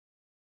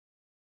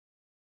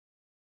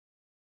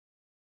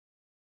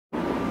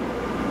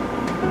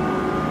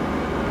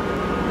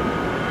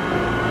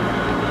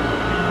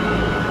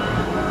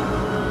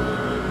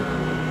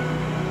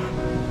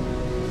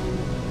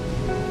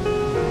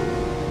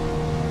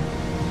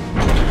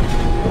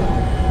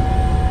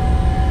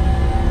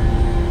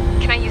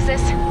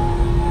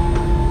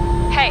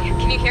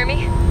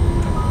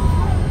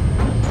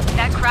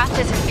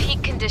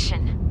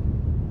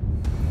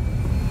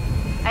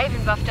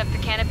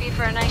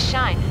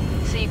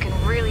so you can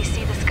really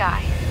see the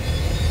sky.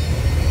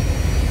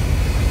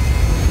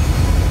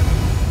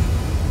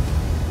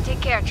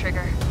 Take care,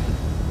 Trigger.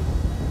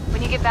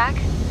 When you get back,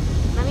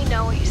 let me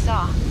know what you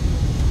saw.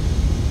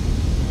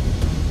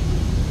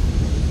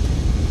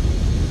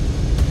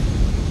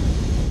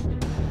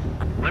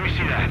 Let me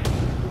see that.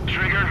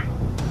 Trigger,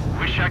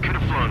 wish I could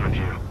have flown with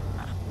you.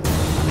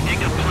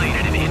 Hitting a plane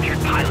and an injured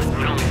pilot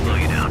would only slow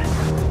you down.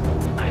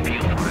 I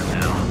feel for him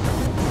now.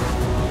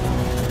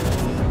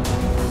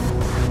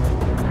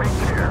 Take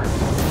care.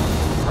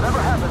 Whatever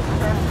happens,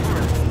 ends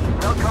here.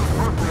 The outcome's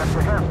mostly up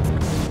to him.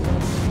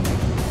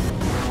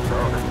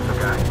 Oh, this is the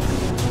guy.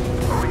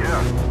 Oh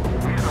yeah,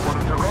 he's the one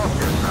who took off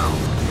just now.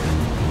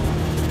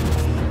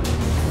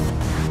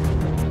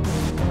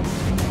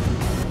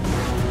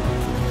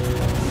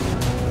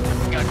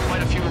 Got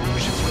quite a few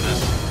illusions with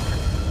us.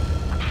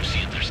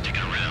 Lucians are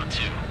sticking around,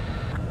 too.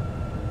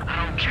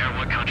 I don't care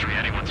what country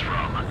anyone's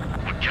from.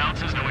 What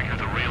counts is knowing who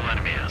the real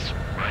enemy is.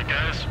 Right,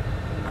 guys?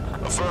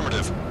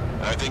 Affirmative.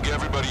 I think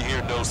everybody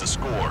here knows the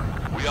score.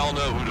 We all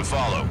know who to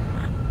follow.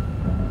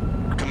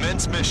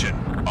 Commence mission.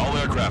 All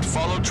aircraft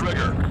follow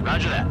Trigger.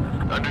 Roger that.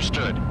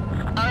 Understood.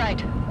 All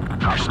right.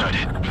 Understood.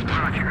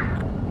 Roger.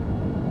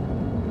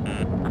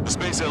 The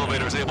space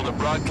elevator is able to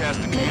broadcast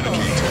and communicate.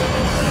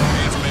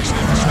 The information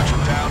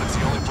infrastructure down is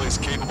the only place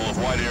capable of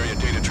wide area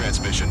data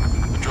transmission.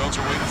 The drones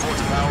are waiting for it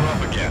to power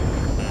up again.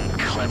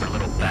 Clever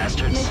little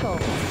bastards. Nicole.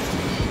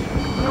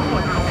 No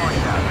wonder to watch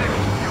out.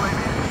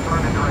 UAVs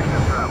confirmed in direction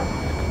of travel.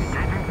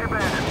 Engaging the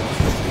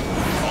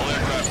bandits. All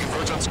aircraft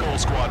converge on Skull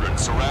Squadron.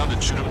 Surround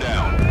and shoot them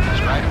down.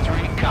 Strider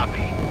 3,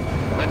 copy.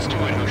 Let's do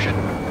it, Hushin.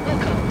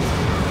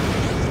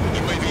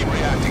 UAV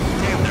reacting.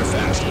 Damn, they're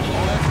fast.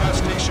 All aircraft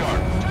stay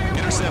sharp.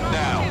 Intercept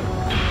now.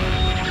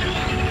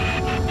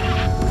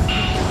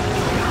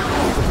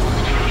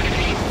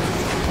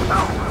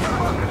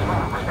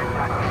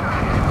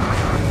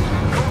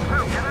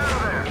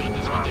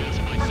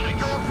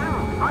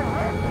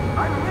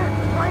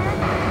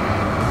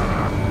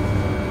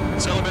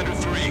 Salamander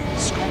 3,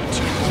 Skull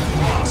 2,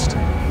 lost.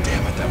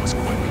 Damn it, that was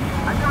quick.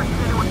 I've never seen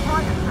anyone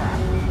fly this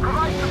fast.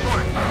 Provide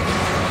support.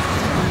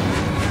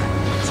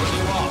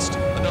 Friendly lost.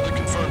 Another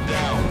confirmed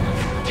down.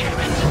 Damn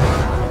it.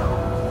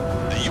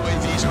 The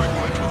UAVs are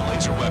equipped with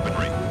laser weaponry.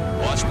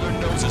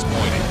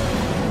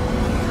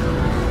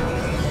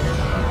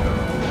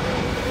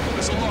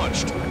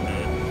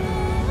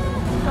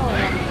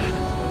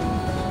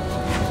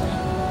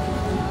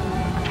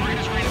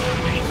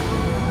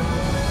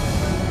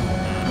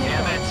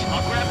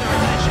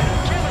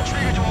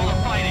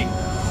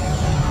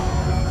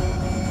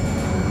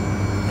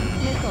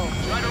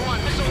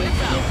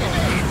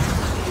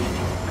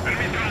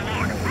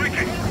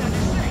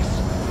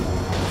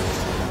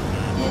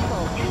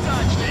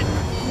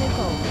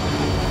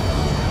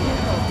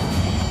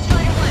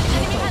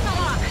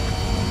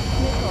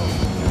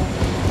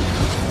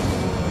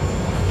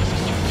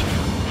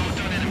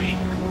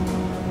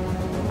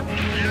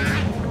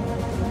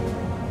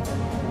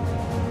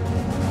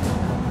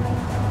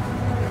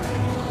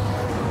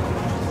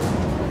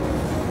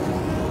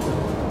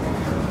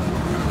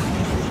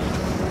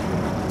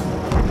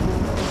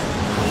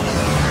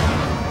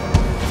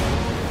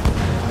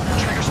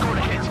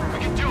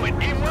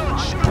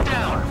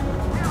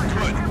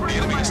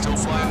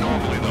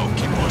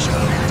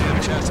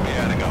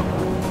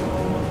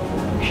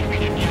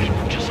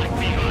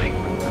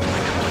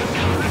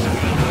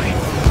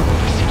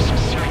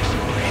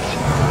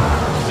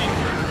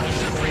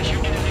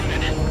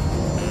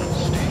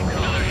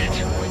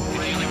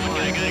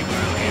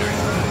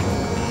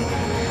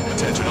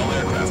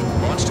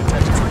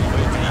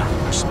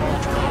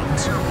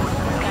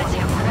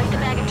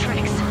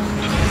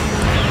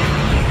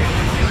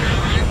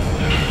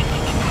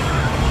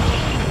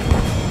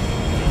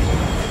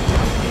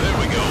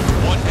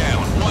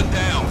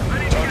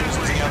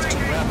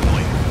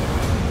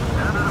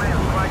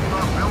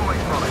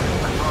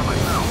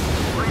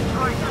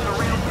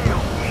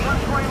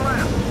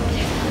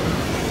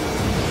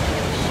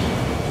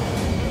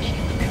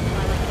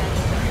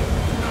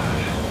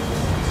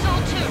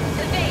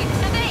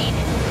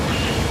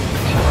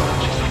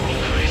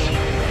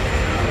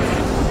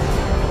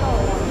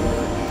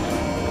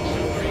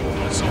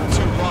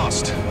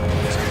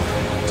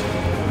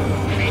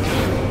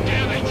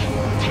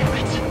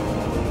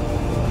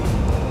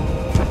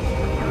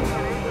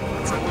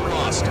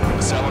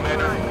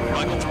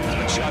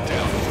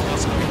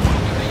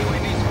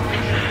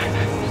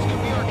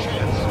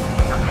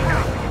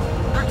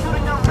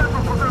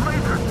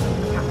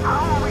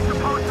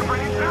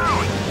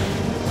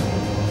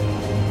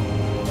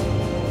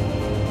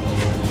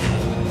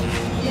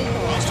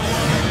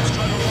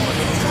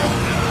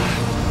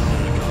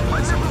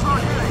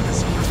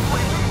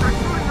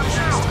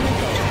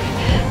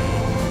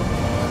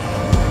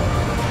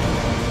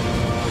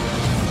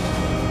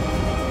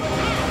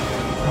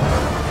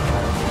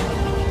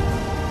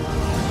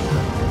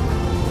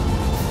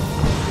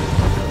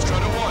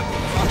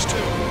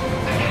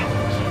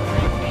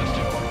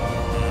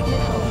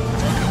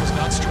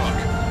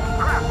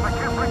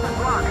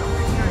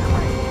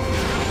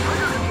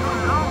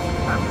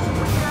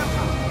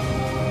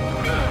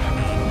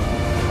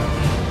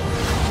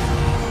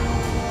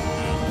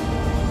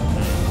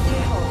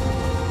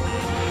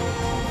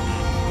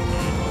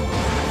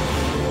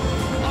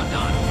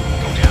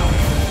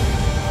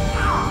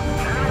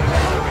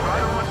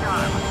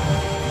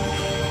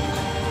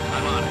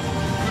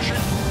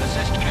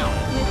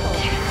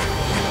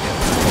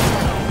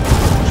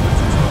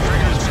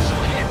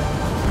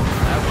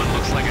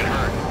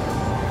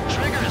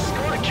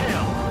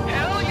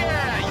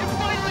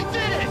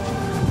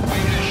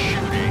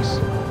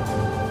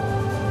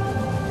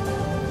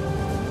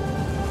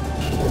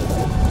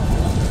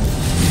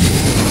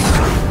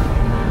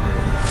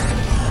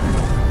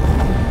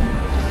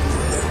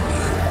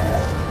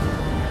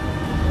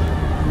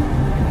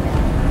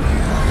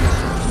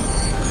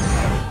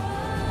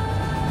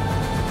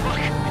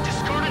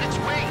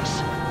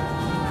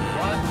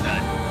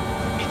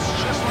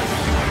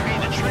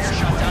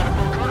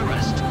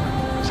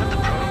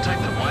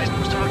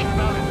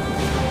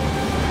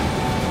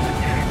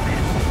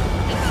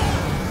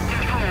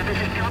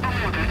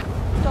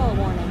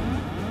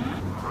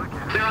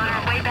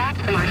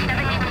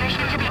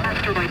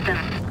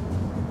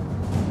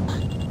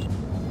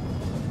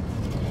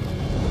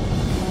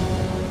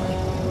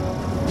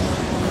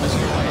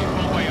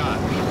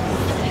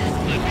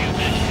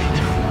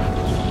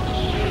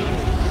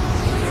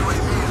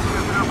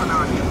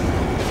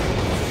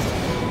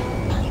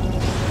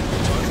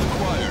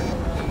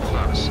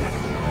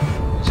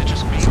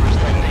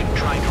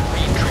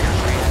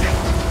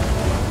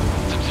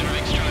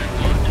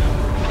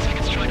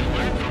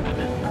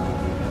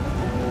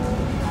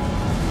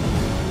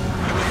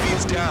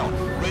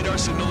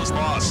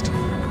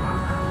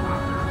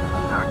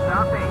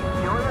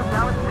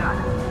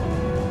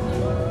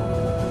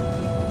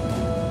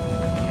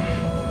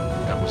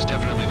 It's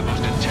definitely the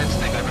most intense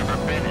thing I've ever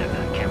been in.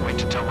 I can't wait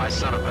to tell my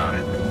son about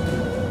it.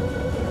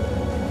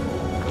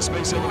 The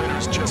space elevator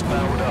is just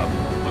powered up.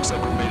 Looks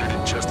like we made it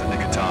in just the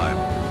nick of time.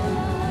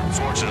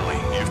 Fortunately,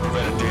 you've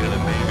prevented data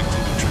that may have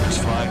included Trigger's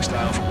flying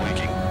style from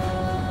leaking.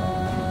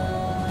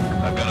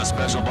 I've got a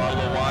special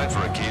bottle of wine for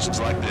occasions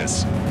like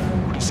this.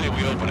 What do you say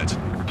we open it?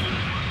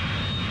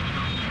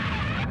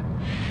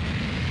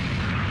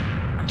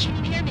 Can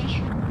you hear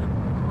me?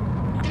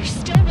 There's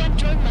still one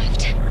drone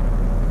left.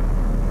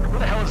 Who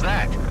the hell is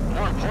that?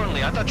 More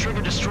importantly, I thought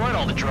Trigger destroyed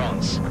all the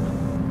drones.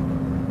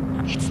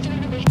 It's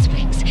thrown away its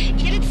wings,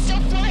 yet it's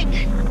still flying.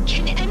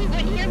 Can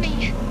anyone hear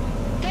me?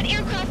 That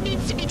aircraft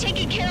needs to be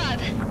taken care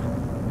of.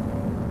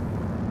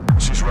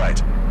 She's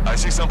right. I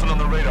see something on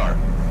the radar.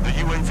 The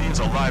UAV is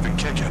alive and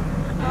kicking.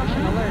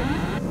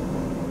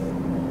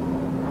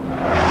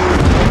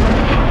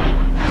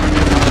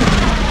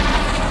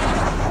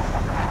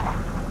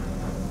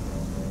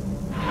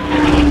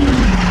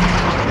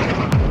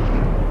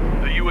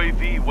 The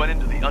UAV went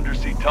into the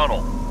undersea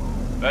tunnel.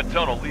 That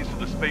tunnel leads to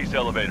the space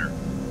elevator.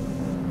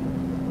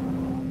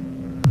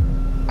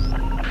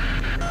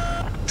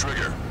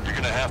 Trigger, you're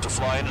gonna have to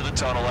fly into the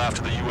tunnel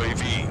after the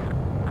UAV.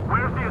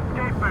 Where's the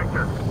escape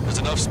vector? There's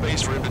enough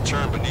space for him to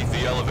turn beneath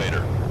the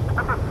elevator.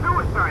 That's a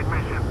suicide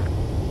mission.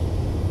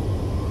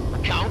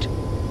 Count,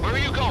 where are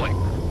you going?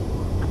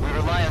 We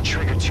rely on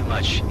Trigger too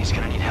much. He's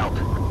gonna need help.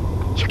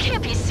 You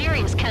can't be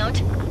serious,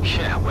 Count.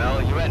 Yeah,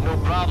 well, you had no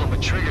problem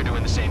with Trigger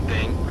doing the same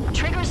thing.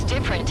 Trigger's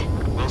different.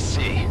 We'll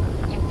see.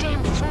 You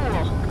damn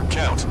fool.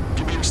 Count,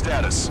 give me your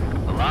status.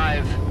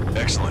 Alive.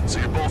 Excellent, so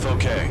you're both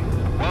okay.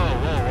 Whoa,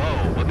 whoa,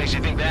 whoa. What makes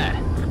you think that?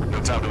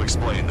 No time to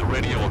explain. The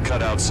radio will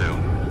cut out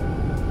soon.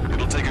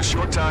 It'll take a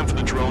short time for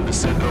the drone to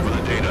send over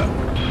the data.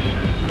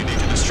 You need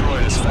to destroy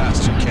it as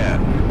fast as you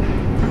can.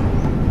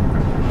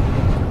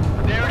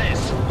 There it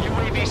is.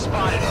 UAV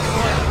spotted.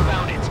 Finally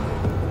found it.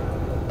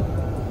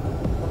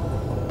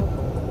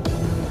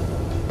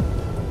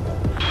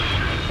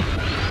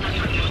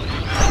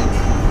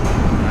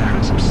 I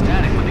heard some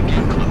static when the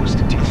gate closed.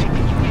 Do you think the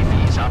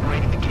UAV is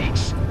operating the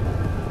gates?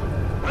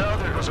 Well,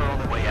 there goes our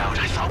only way out.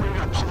 I thought we were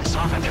gonna pull this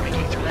off after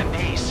making it through that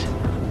maze.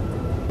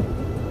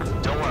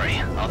 Don't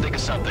worry. I'll think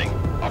of something.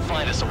 I'll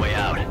find us a way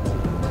out.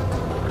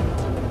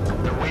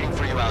 They're waiting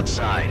for you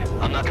outside.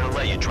 I'm not gonna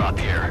let you drop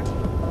here.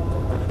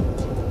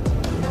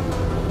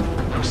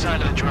 No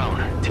sign of the drone.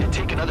 Did it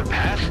take another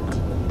path?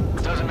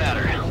 Doesn't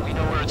matter. We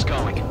know where it's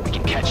going. We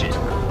can catch it.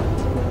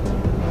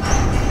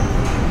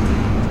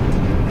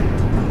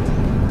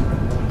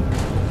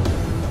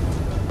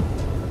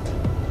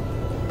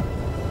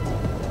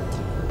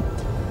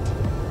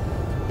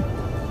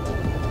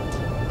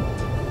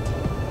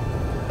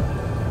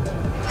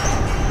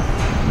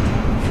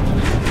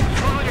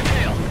 Follow your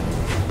tail.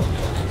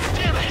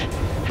 Damn it!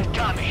 It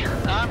got me.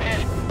 I'm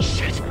hit.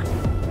 Shit.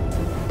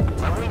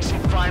 My wings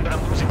seem fine, but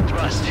I'm losing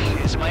thrust.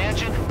 Is it my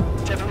engine?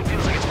 Definitely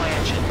feels like it's my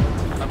engine.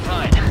 I'm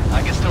fine.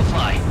 I can still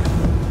fly.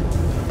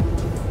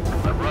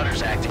 My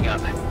rudder's acting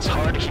up. It's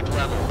hard to keep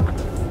level.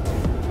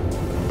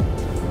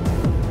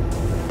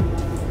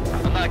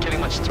 I'm not getting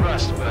much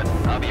thrust, but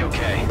I'll be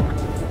okay.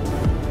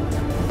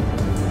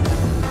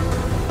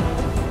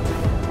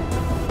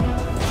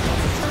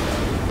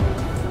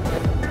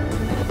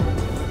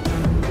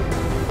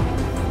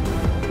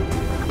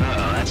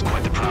 Uh-oh, that's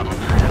quite the problem.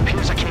 It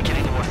appears I can't get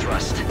any more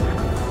thrust. The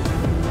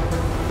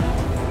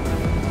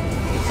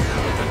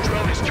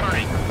drone is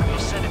turning. We'll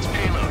send its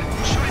payload.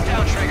 Shoot it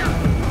down, Trigger.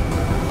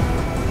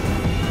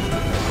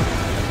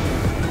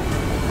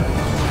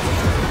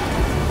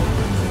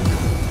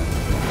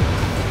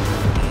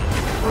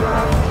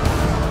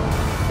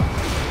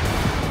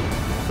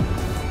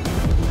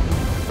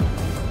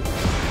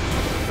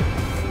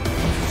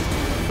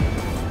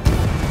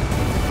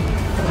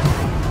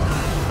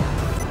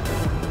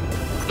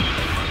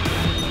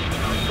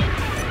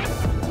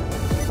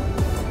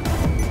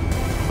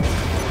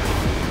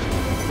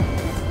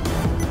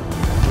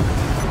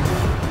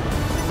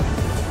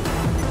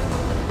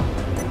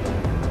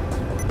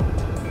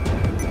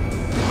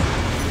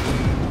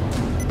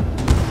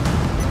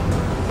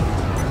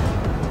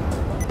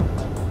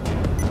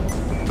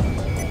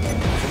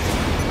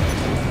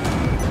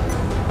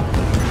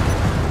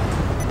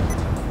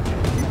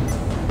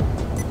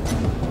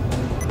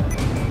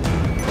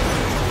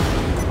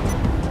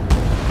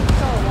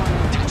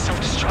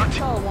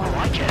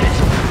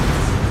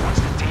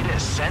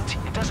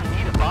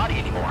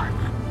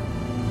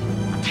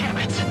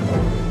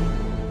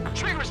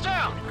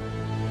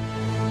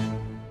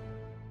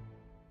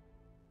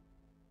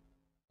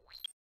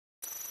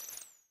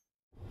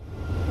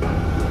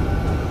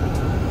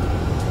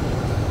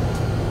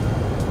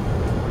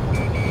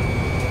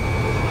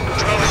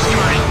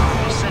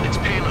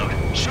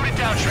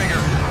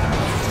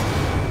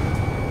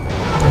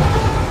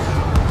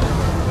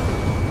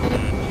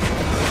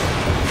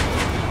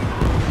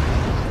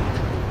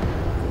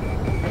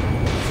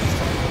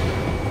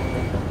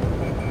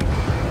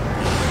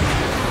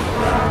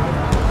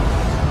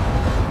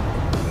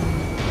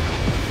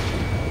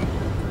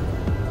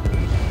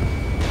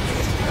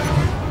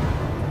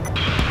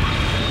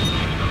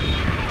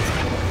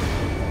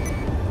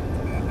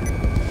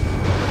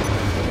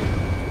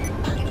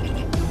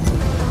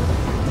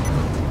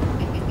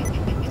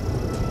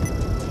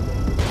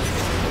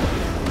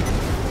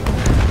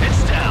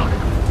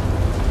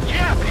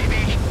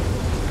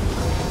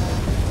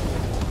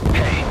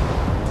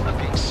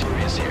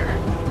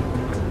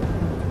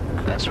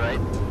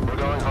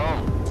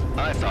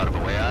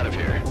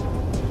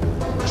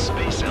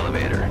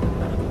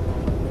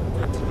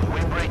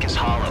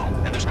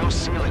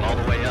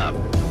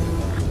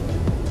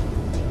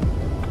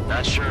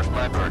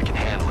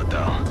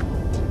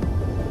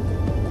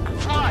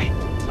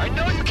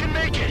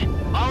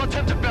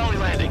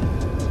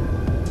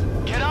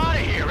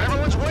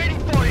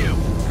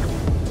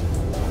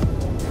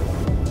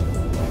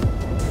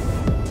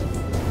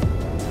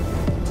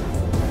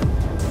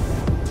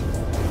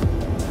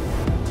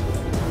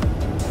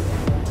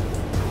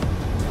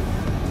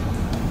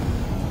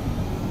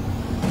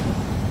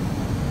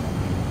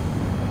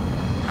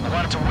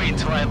 to wait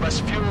until I had less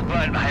fuel,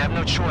 but I have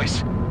no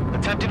choice.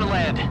 Attempting to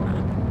land.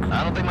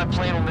 I don't think my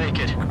plane will make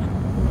it.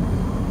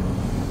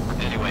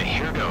 Anyway,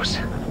 here goes.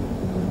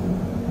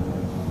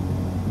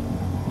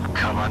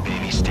 Come on,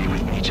 baby, stay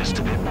with me just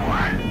a bit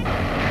more.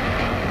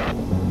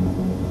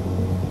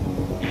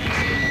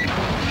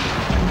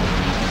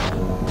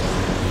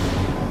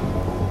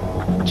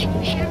 Can you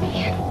hear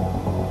me?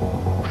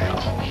 We're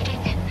all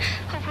waiting.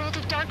 A world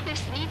of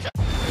darkness needs us.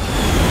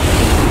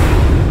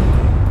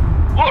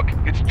 Look,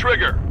 it's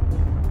Trigger.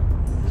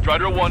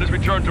 Strider 1 has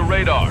returned to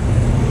radar.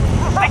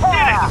 They did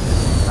it!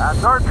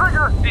 That's our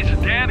Trigger! He's a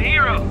damn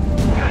hero.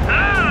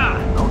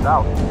 No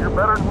doubt, you're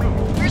better than me.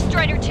 Where's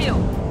Strider 2?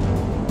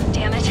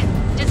 Damn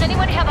it. Does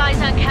anyone have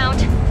eyes on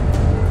Count?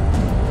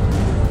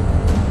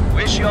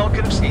 Wish y'all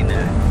could have seen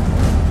that.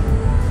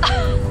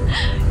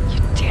 You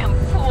damn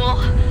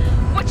fool.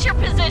 What's your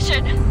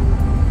position?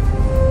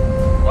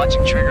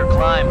 Watching Trigger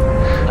climb.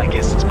 I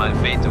guess it's my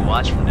fate to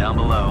watch from down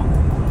below.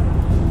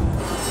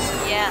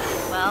 Yeah,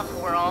 well,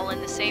 we're all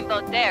in the same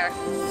boat there.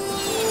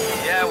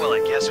 Yeah, well, I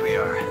guess we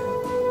are.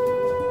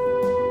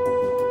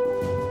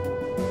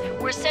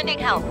 We're sending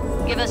help.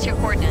 Give us your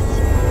coordinates.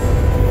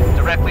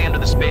 Directly under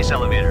the space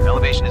elevator.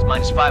 Elevation is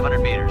minus 500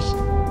 meters.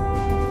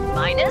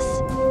 Minus?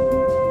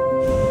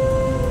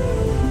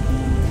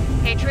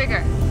 Hey,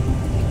 Trigger.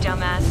 You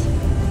dumbass.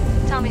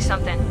 Tell me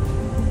something.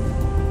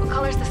 What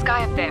color's the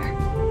sky up there?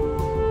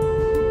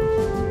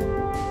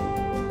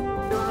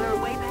 We're on our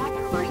way back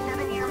from our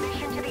 7-year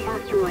mission to the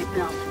asteroid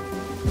belt.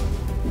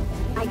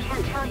 I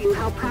can't tell you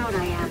how proud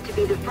I am to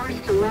be the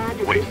first to land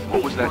at Wait, this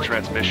what was that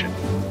spaceport. transmission?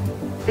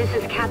 This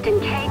is Captain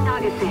Kay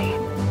Nagase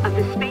of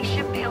the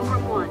spaceship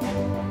Pilgrim 1.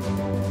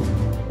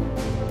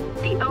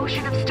 The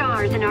ocean of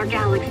stars in our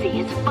galaxy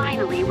is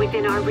finally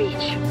within our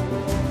reach.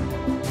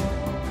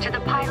 To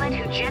the pilot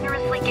who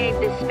generously gave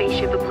this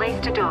spaceship a place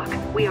to dock,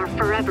 we are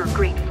forever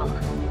grateful.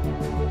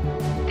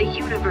 The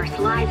universe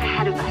lies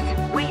ahead of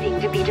us, waiting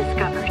to be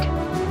discovered.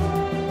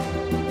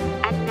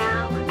 And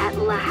now, at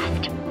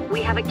last,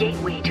 we have a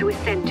gateway to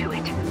ascend to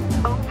it,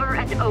 over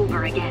and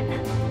over again.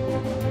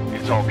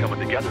 It's all coming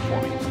together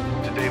for me.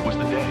 Today was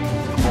the day,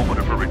 the moment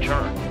of her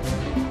return.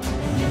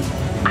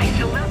 I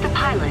salute the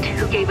pilot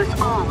who gave us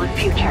all a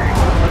future.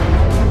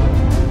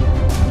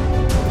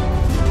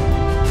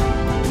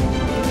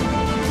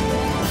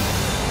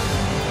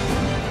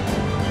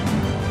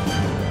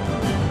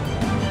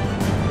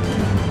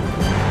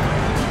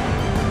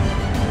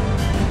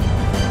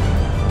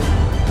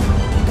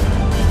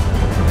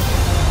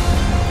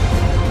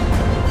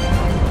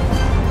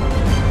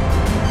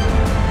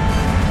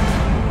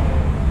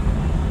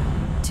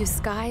 To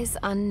skies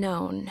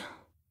unknown.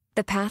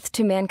 The path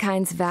to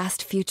mankind's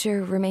vast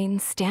future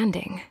remains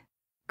standing,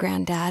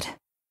 Granddad.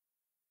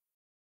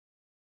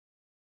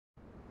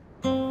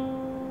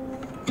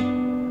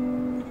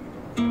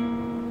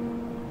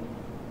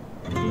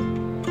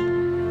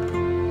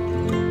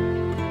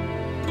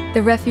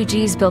 The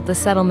refugees built the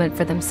settlement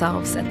for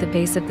themselves at the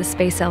base of the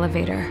space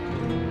elevator.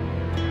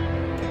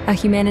 A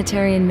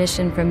humanitarian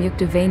mission from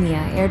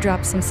Yuktovania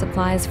airdropped some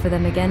supplies for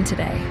them again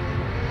today.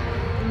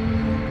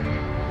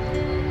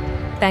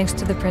 Thanks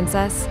to the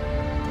princess,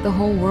 the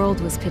whole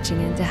world was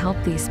pitching in to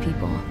help these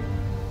people.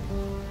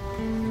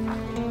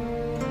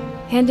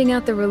 Handing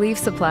out the relief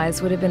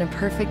supplies would have been a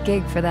perfect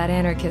gig for that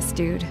anarchist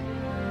dude.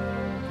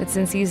 But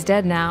since he's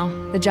dead now,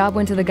 the job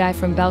went to the guy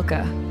from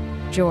Belka,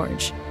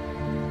 George.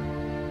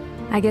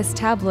 I guess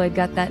Tabloid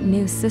got that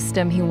new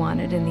system he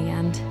wanted in the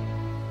end.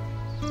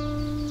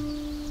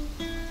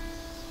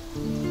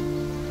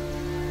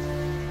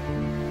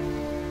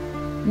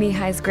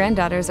 Mihai's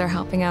granddaughters are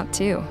helping out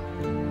too.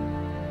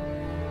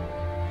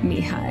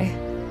 Mihai.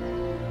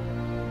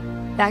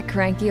 That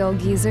cranky old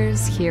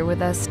geezer's here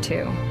with us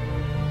too.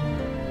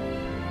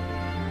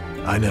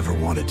 I never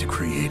wanted to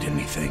create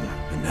anything,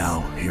 and now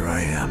here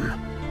I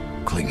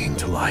am, clinging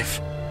to life.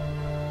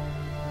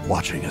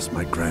 Watching as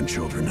my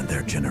grandchildren and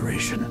their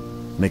generation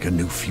make a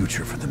new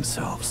future for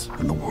themselves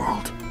and the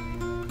world.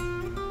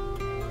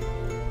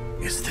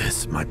 Is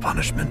this my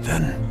punishment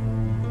then?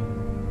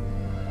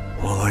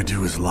 All I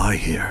do is lie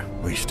here,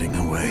 wasting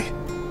away.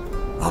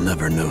 I'll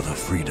never know the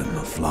freedom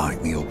of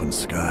flying the open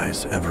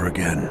skies ever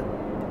again.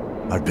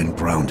 I've been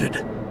grounded,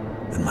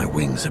 and my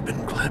wings have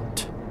been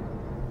clipped.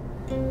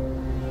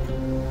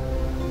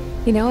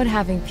 You know what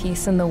having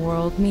peace in the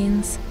world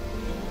means?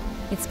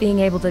 It's being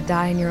able to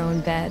die in your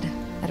own bed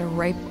at a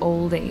ripe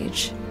old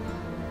age.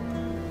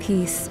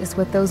 Peace is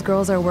what those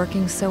girls are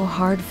working so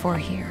hard for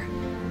here.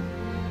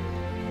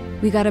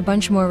 We got a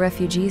bunch more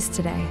refugees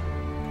today.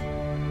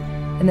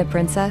 And the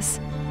princess?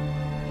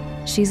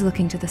 She's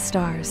looking to the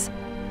stars.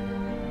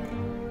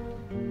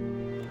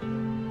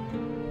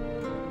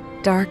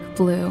 Dark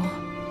blue,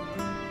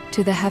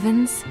 to the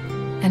heavens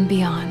and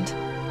beyond.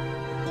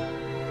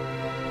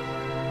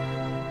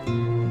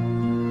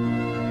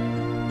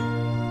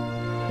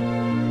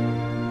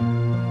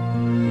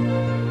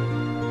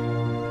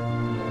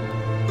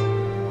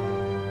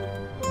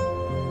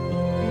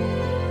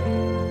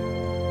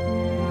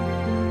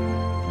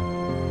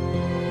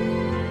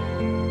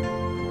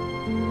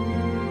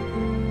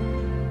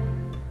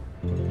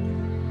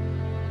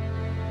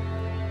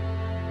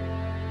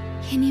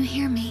 Can you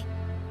hear me?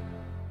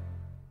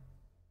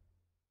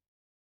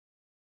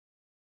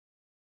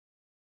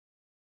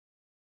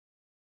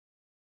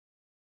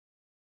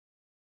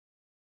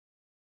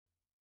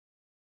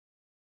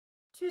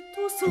 Tu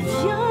te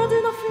souviens de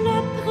nos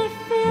fleurs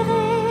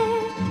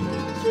préférées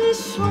qui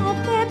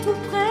chantaient tout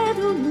près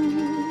de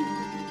nous,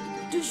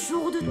 du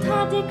jour de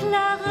ta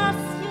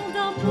déclaration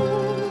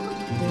d'amour,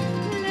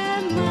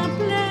 les mains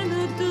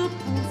pleines de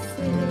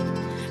pensées,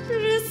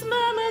 plus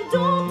même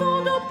dans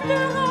ton dos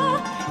pleura,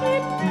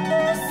 et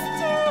plus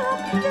tu as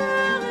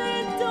pleuré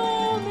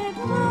dans mes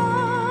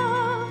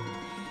bras.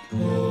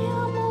 Et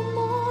un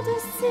moment de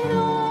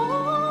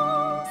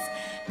silence,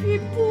 puis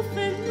pour faire